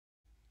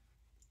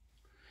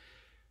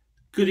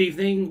Good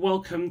evening.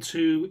 Welcome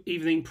to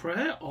evening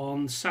prayer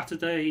on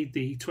Saturday,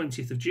 the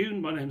 20th of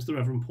June. My name is the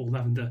Reverend Paul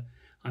Lavender.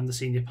 I'm the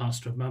senior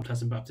pastor of Mount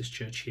Pleasant Baptist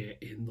Church here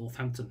in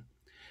Northampton.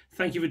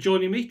 Thank you for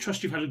joining me.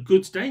 Trust you've had a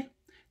good day.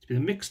 It's been a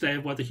mixed day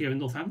of weather here in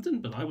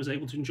Northampton, but I was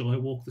able to enjoy a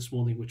walk this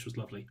morning, which was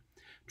lovely.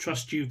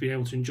 Trust you've been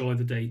able to enjoy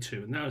the day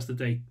too. And now as the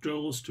day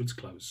draws to its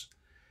close,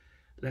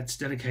 let's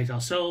dedicate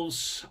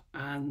ourselves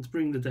and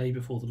bring the day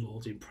before the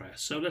Lord in prayer.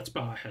 So let's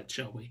bow our heads,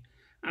 shall we,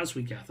 as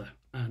we gather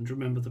and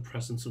remember the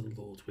presence of the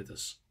Lord with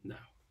us now.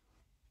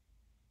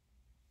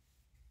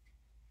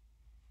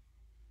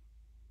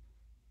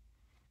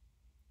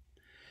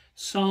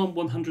 Psalm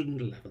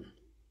 111.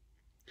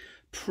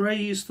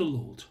 Praise the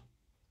Lord.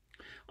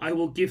 I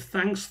will give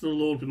thanks to the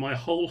Lord with my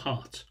whole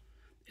heart,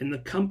 in the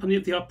company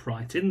of the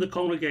upright, in the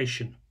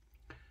congregation.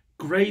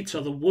 Great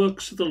are the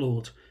works of the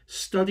Lord,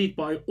 studied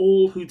by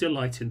all who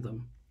delight in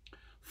them.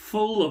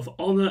 Full of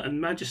honour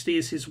and majesty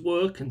is his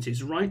work, and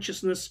his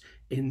righteousness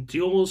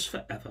endures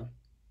forever.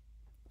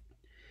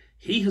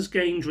 He has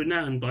gained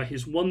renown by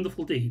his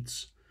wonderful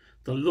deeds.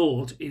 The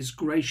Lord is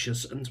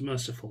gracious and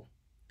merciful.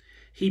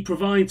 He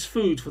provides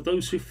food for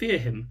those who fear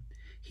him.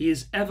 He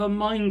is ever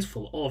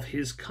mindful of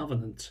his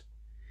covenant.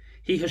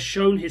 He has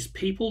shown his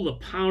people the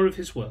power of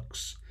his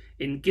works,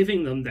 in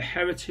giving them the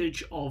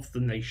heritage of the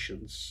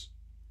nations.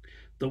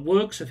 The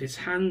works of his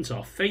hands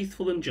are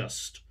faithful and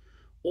just.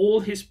 All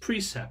his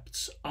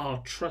precepts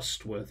are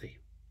trustworthy.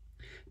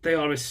 They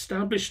are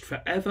established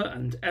for ever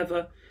and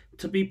ever,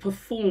 to be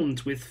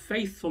performed with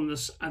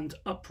faithfulness and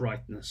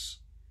uprightness.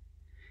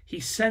 He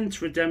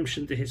sent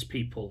redemption to his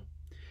people.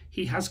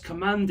 He has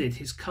commanded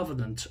his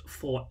covenant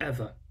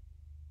forever.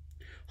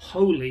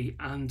 Holy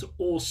and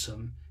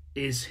awesome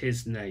is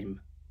his name.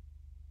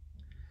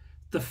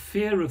 The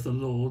fear of the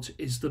Lord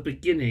is the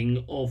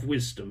beginning of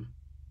wisdom.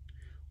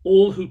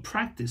 All who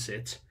practice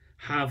it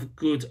have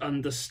good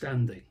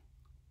understanding.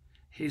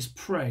 His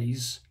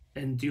praise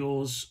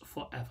endures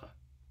forever.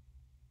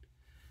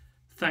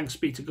 Thanks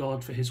be to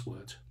God for his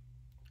word.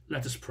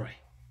 Let us pray.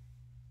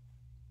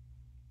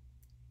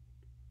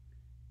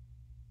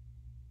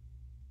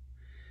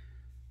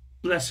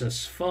 Bless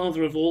us,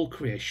 Father of all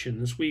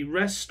creation, as we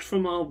rest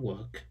from our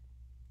work.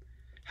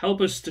 Help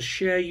us to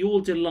share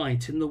your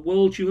delight in the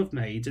world you have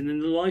made and in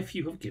the life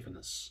you have given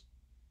us.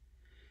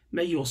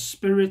 May your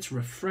Spirit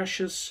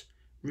refresh us,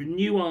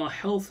 renew our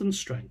health and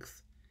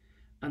strength,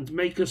 and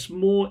make us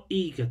more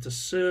eager to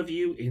serve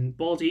you in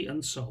body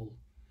and soul,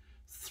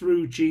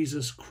 through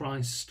Jesus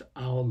Christ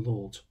our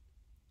Lord.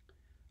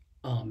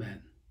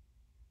 Amen.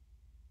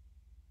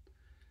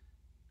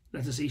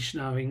 Let us each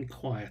now in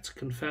quiet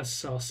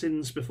confess our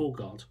sins before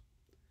God,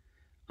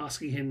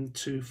 asking him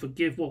to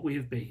forgive what we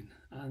have been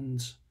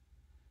and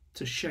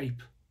to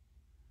shape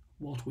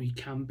what we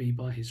can be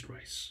by his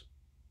grace.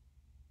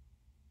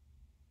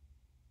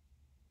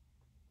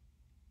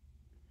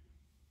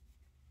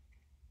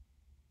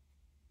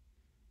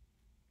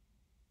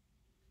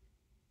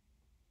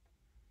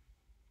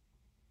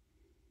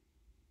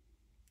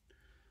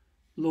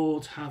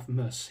 Lord, have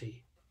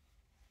mercy.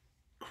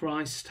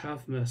 Christ,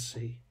 have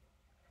mercy.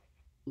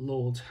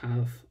 Lord,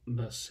 have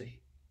mercy.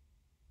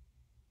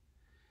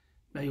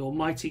 May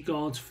Almighty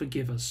God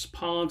forgive us,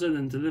 pardon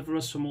and deliver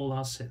us from all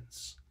our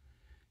sins.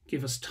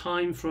 Give us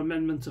time for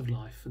amendment of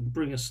life and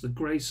bring us the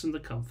grace and the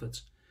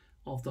comfort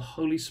of the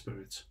Holy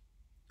Spirit.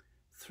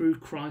 Through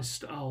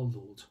Christ our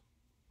Lord.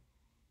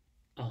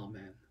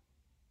 Amen.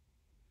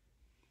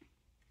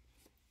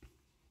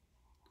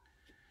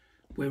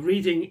 We're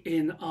reading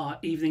in our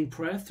evening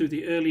prayer through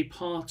the early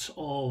part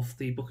of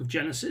the book of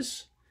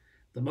Genesis.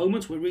 At the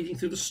moment we're reading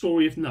through the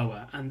story of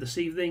Noah, and this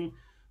evening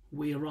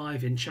we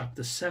arrive in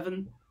chapter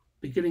 7,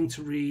 beginning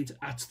to read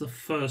at the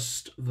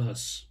first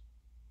verse.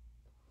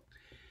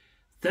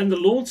 Then the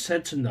Lord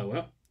said to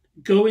Noah,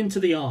 "Go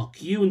into the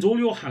ark, you and all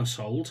your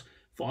household,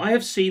 for I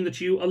have seen that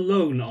you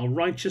alone are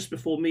righteous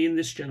before me in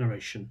this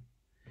generation.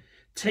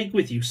 Take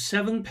with you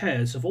 7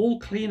 pairs of all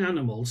clean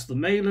animals, the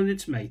male and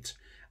its mate,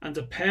 and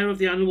a pair of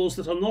the animals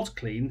that are not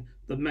clean,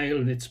 the male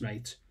and its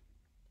mate,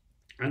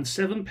 and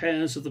 7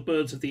 pairs of the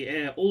birds of the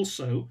air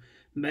also,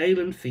 male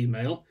and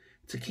female,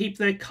 to keep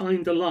their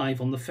kind alive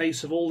on the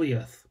face of all the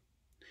earth.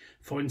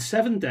 For in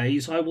 7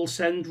 days I will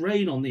send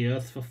rain on the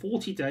earth for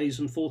 40 days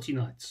and 40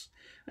 nights,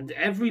 and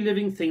every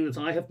living thing that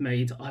I have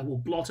made I will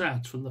blot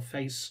out from the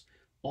face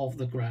of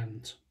the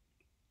ground."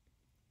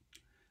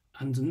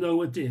 And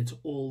Noah did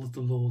all that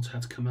the Lord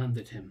had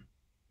commanded him.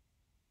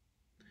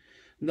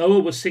 Noah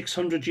was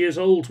 600 years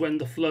old when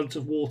the flood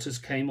of waters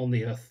came on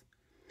the earth.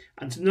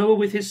 And Noah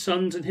with his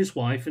sons and his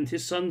wife and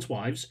his sons'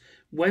 wives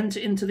went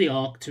into the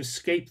ark to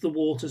escape the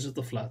waters of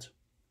the flood.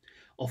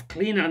 Of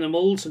clean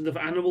animals and of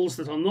animals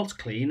that are not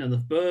clean, and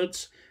of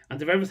birds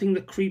and of everything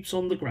that creeps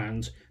on the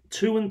ground,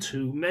 2 and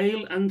 2,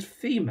 male and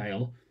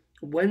female,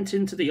 went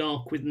into the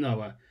ark with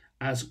Noah,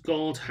 as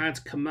God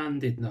had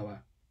commanded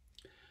Noah.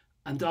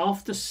 And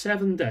after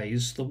 7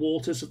 days the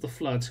waters of the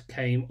flood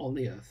came on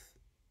the earth.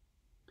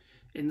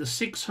 In the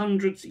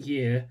 600th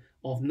year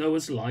of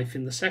Noah's life,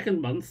 in the 2nd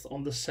month,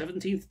 on the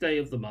 17th day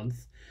of the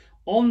month,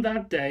 On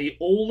that day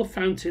all the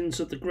fountains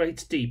of the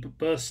great deep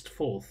burst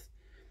forth,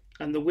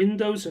 and the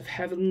windows of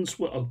heavens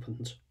were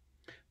opened.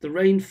 The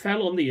rain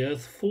fell on the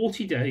earth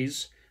 40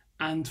 days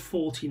and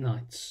 40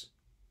 nights.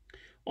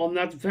 On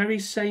that very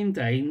same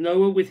day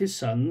Noah with his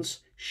sons,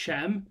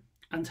 Shem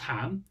and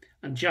Ham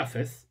and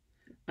Japheth,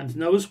 and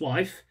Noah's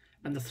wife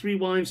and the 3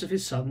 wives of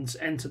his sons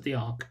entered the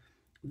ark,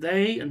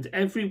 they and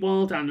every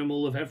wild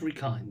animal of every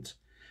kind,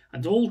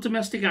 and all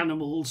domestic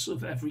animals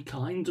of every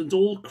kind, and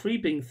all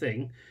creeping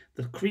thing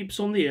that creeps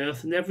on the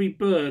earth, and every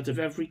bird of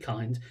every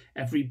kind,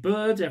 every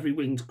bird, every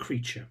winged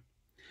creature.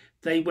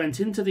 They went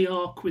into the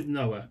ark with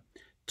Noah,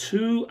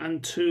 2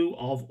 and 2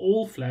 of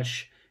all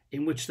flesh,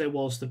 in which there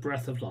was the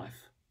breath of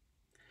life.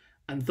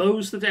 And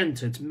those that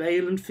entered,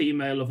 male and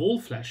female of all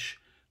flesh,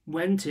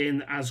 went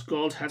in as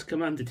God had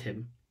commanded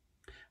him,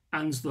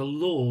 and the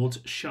Lord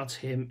shut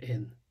him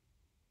in.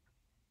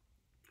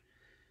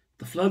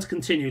 The flood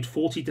continued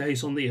 40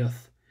 days on the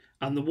earth,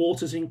 and the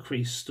waters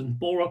increased and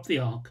bore up the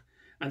ark,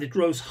 and it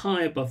rose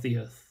high above the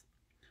earth.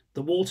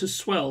 The waters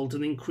swelled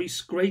and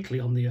increased greatly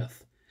on the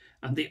earth,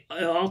 and the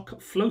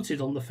ark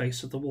floated on the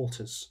face of the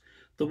waters.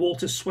 The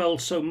waters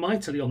swelled so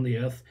mightily on the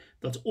earth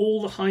that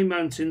all the high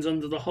mountains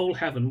under the whole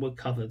heaven were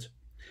covered.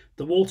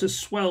 The waters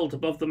swelled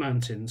above the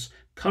mountains,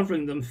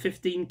 covering them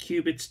 15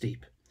 cubits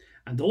deep,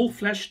 and all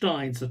flesh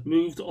died that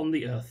moved on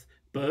the earth,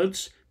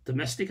 birds,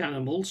 domestic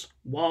animals,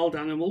 wild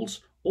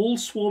animals, all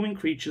swarming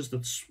creatures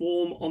that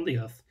swarm on the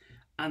earth,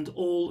 and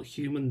all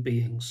human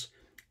beings.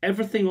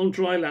 Everything on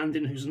dry land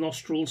in whose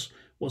nostrils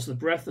was the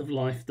breath of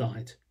life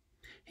died.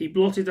 He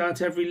blotted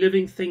out every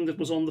living thing that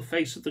was on the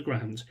face of the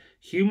ground,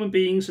 human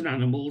beings and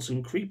animals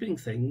and creeping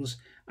things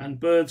and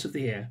birds of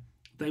the air.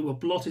 They were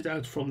blotted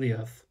out from the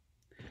earth.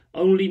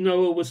 Only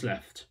Noah was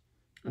left,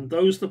 and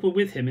those that were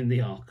with him in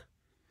the ark,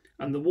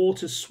 and the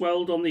waters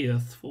swelled on the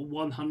earth for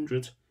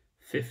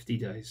 150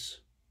 days.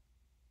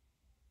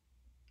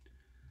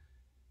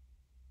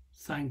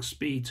 Thanks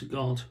be to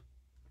God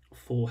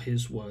for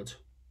his word.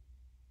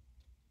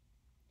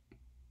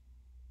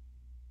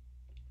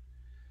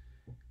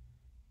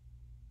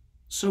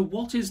 So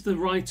what is the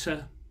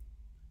writer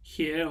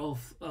here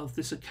of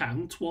this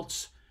account?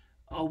 What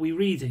are we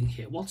reading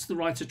here? What's the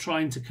writer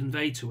trying to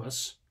convey to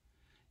us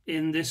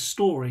in this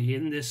story,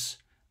 in this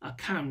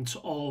account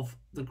of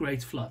the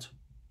Great Flood?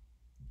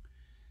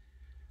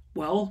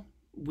 Well,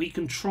 we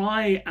can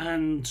try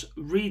and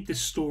read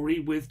this story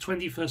with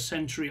 21st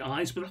century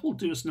eyes, but that will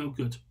do us no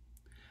good.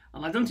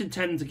 And I don't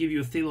intend to give you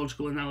a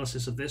theological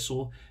analysis of this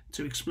or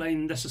to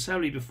explain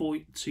necessarily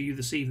to you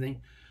this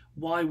evening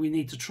why we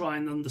need to try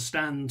and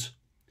understand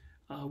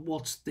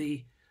what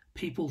the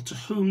people to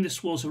whom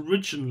this was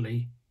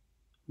originally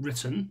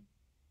written,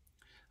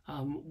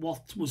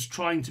 what was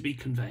trying to be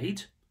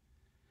conveyed,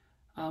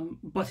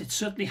 but it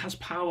certainly has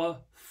power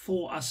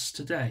for us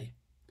today.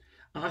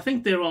 And I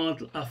think there are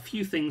a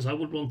few things I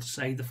would want to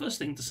say. The first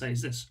thing to say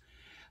is this,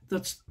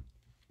 that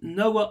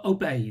Noah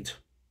obeyed.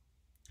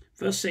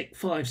 Verse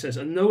 5 says,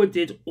 and Noah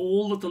did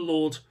all that the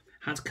Lord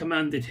had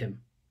commanded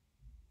him.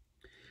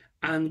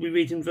 And we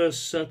read in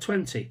verse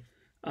 20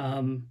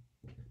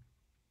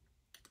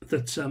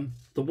 that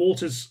the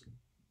waters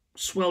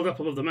swelled up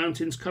above the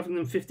mountains, covering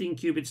them 15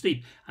 cubits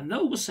deep. And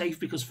Noah was safe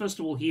because, first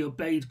of all, he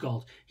obeyed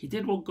God. He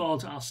did what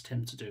God asked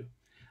him to do.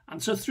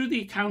 And so through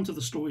the account of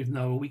the story of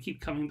Noah, we keep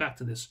coming back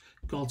to this.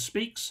 God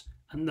speaks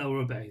and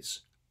Noah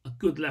obeys. A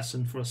good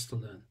lesson for us to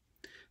learn.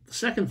 The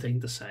second thing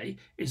to say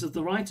is that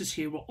the writers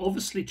here were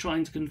obviously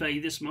trying to convey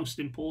this most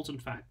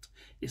important fact,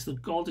 is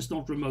that God is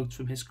not remote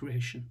from his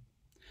creation.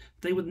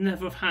 They would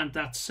never have had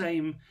that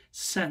same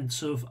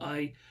sense of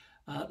a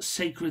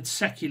sacred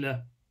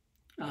secular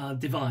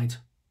divide.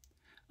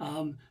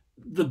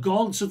 The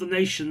gods of the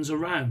nations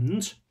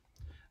around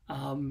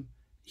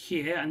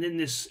here and in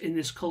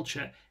this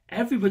culture,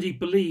 everybody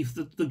believed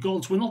that the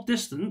gods were not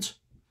distant.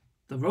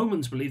 The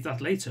Romans believed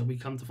that later, we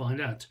come to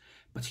find out.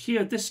 But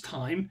here, this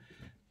time,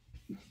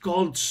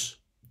 gods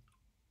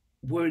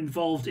were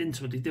involved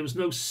intimately. There was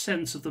no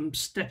sense of them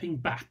stepping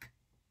back.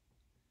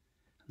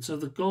 And so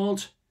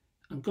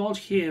God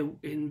here,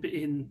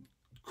 in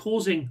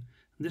causing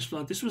this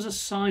flood, this was a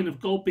sign of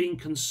God being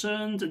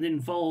concerned and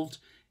involved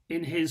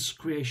in his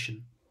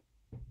creation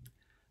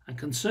and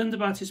concerned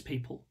about his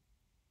people.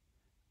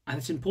 And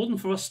it's important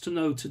for us to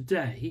know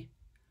today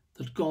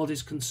that God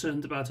is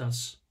concerned about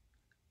us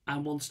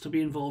and wants to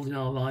be involved in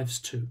our lives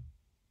too.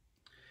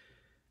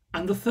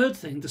 And the third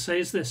thing to say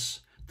is this,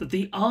 that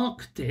the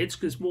ark did,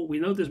 because we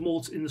know there's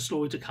more in the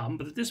story to come,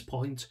 but at this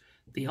point,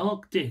 the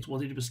ark did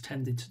what it was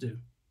tended to do.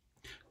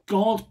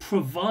 God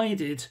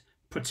provided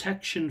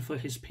protection for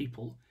his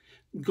people.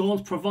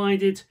 God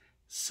provided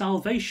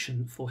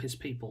salvation for his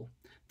people.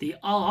 The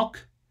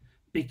ark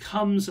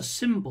becomes a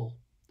symbol.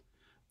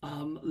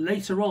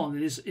 Later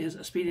on, it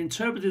has been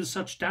interpreted as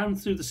such down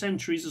through the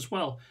centuries as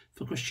well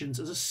for Christians,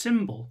 as a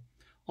symbol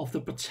of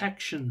the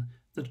protection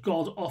that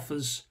God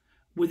offers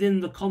within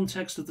the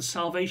context of the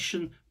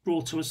salvation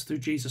brought to us through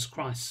Jesus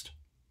Christ.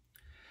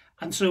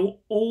 And so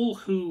all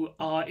who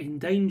are in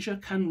danger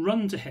can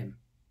run to him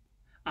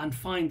and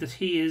find that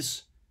he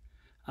is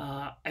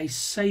a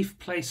safe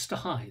place to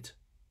hide.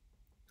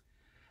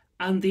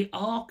 And the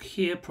ark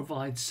here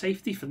provides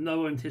safety for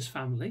Noah and his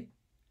family.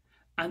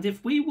 And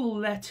if we will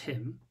let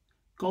him,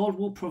 God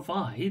will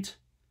provide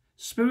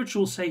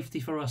spiritual safety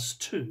for us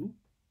too.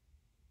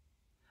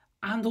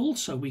 And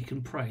also we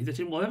can pray that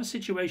in whatever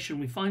situation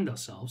we find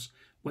ourselves,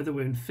 whether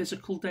we're in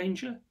physical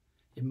danger,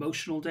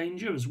 emotional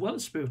danger, as well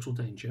as spiritual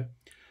danger,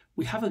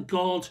 we have a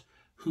God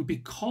who,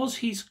 because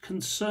he's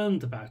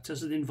concerned about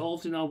us and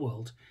involved in our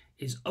world,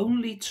 is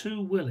only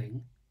too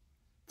willing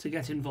to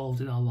get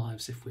involved in our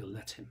lives if we'll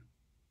let him.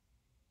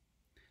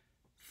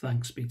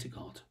 Thanks be to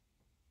God.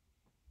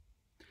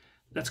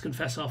 Let's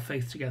confess our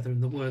faith together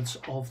in the words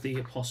of the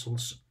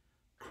Apostles'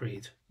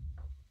 Creed.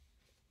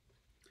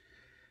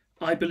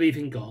 I believe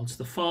in God,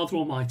 the Father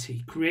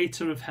Almighty,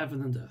 creator of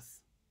heaven and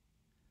earth.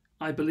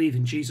 I believe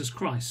in Jesus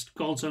Christ,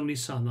 God's only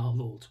Son, our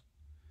Lord,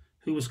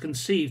 who was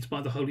conceived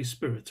by the Holy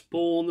Spirit,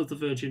 born of the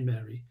Virgin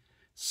Mary,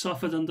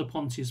 suffered under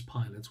Pontius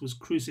Pilate, was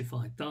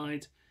crucified,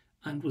 died,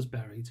 and was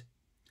buried.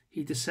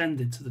 He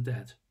descended to the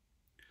dead.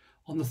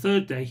 On the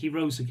third day he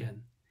rose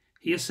again.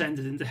 He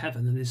ascended into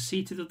heaven and is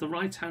seated at the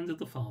right hand of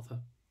the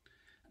Father,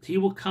 and he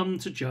will come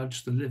to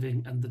judge the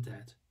living and the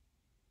dead.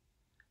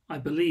 I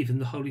believe in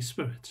the Holy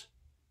Spirit,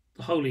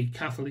 the Holy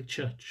Catholic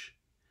Church,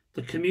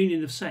 the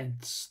communion of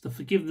saints, the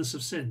forgiveness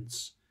of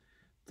sins,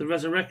 the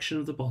resurrection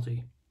of the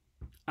body,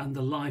 and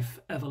the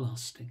life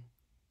everlasting.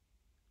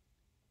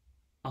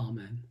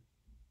 Amen.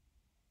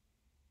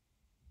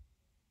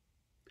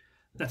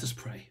 Let us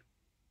pray.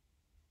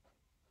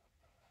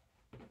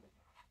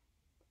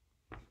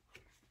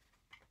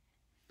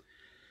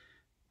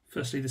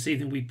 Firstly, this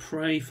evening we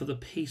pray for the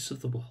peace of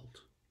the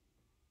world.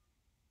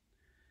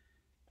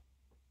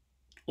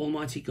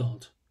 Almighty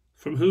God,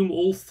 from whom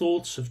all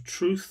thoughts of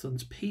truth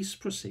and peace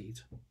proceed,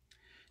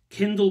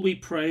 kindle, we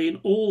pray, in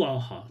all our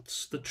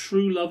hearts the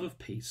true love of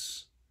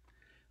peace,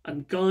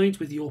 and guide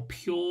with your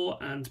pure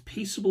and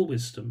peaceable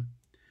wisdom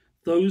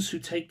those who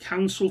take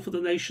counsel for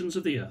the nations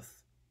of the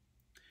earth,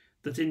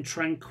 that in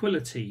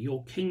tranquillity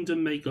your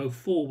kingdom may go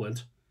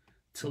forward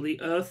till the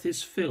earth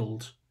is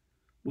filled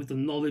with the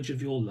knowledge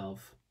of your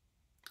love,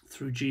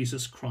 through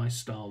Jesus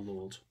Christ our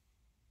Lord.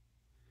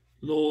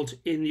 Lord,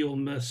 in your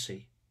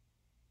mercy,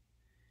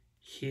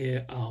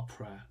 hear our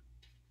prayer.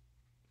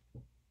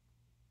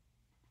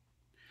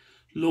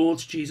 Lord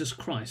Jesus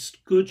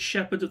Christ, good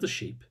shepherd of the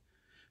sheep,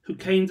 who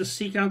came to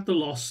seek out the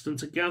lost and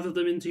to gather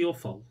them into your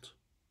fold,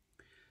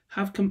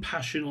 have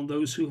compassion on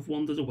those who have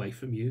wandered away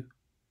from you.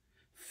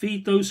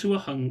 Feed those who are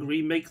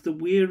hungry, make the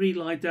weary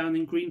lie down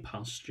in green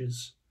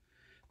pastures.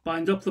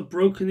 Bind up the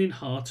broken in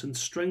heart and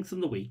strengthen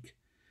the weak,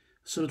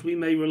 so that we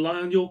may rely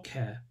on your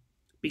care,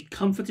 be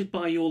comforted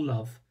by your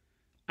love,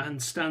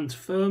 and stand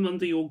firm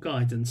under your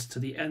guidance to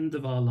the end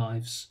of our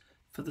lives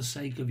for the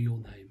sake of your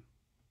name.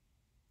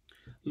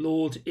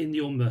 Lord, in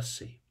your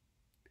mercy,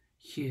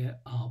 hear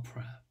our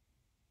prayer.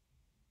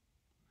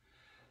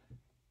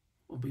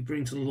 What we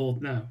bring to the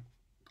Lord now,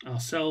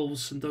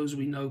 ourselves and those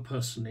we know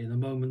personally, in a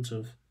moment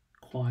of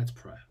quiet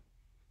prayer.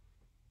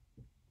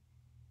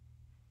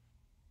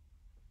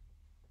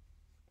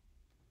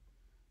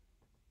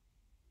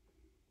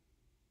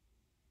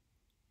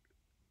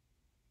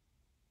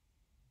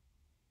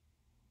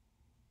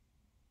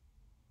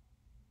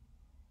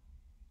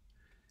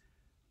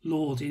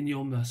 Lord, in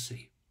your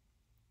mercy,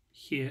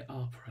 hear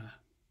our prayer.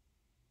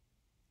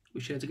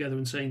 We share together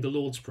in saying the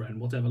Lord's Prayer in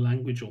whatever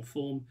language or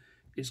form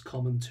is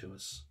common to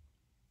us.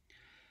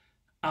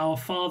 Our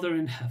Father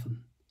in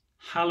heaven,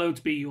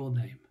 hallowed be your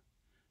name.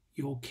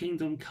 Your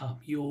kingdom come,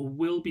 your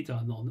will be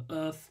done on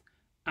earth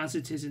as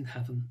it is in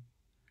heaven.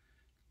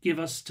 Give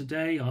us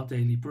today our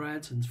daily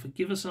bread, and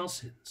forgive us our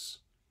sins,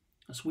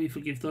 as we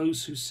forgive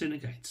those who sin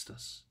against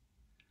us.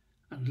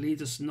 And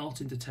lead us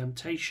not into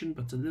temptation,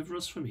 but deliver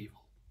us from evil.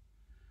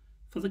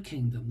 For the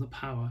kingdom, the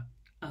power,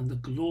 and the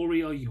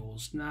glory are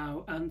yours,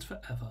 now and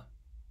forever.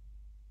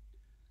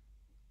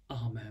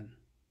 Amen.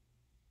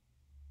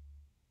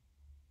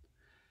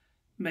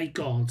 May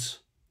God,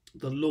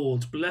 the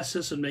Lord, bless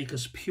us and make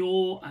us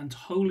pure and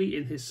holy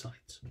in his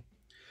sight.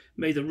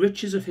 May the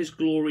riches of his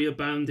glory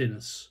abound in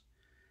us.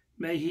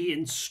 May he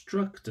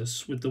instruct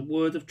us with the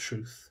word of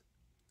truth,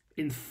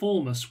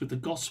 inform us with the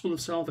gospel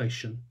of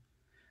salvation,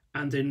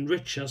 and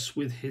enrich us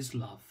with his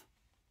love.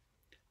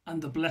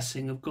 And the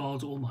blessing of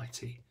God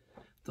Almighty,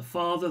 the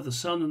Father, the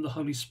Son, and the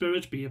Holy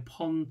Spirit be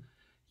upon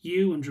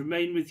you and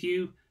remain with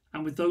you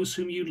and with those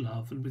whom you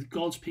love, and with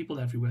God's people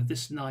everywhere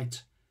this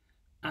night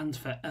and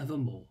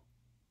forevermore.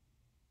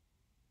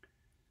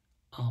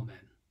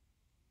 Amen.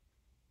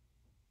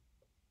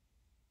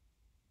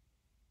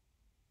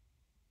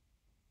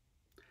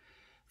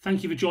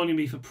 Thank you for joining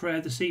me for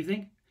prayer this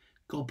evening.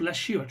 God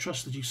bless you. I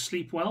trust that you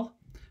sleep well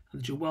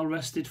and that you're well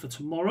rested for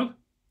tomorrow.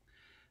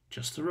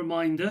 Just a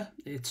reminder,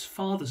 it's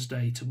Father's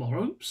Day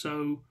tomorrow,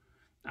 so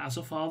as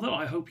a father,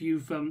 I hope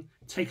you've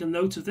taken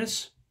note of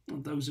this,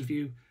 and those of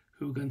you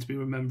who are going to be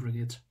remembering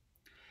it.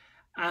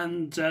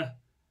 And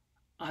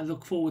I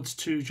look forward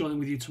to joining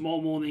with you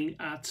tomorrow morning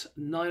at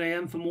 9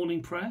 a.m. for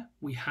morning prayer.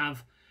 We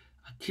have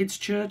Kids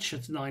Church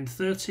at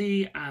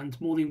 9:30 and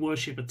morning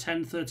worship at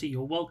 10:30.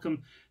 You're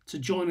welcome to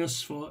join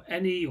us for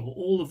any or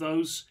all of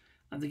those,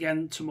 and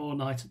again tomorrow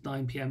night at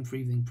 9 p.m. for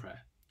evening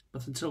prayer.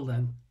 But until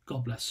then,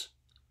 God bless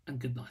and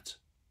good night.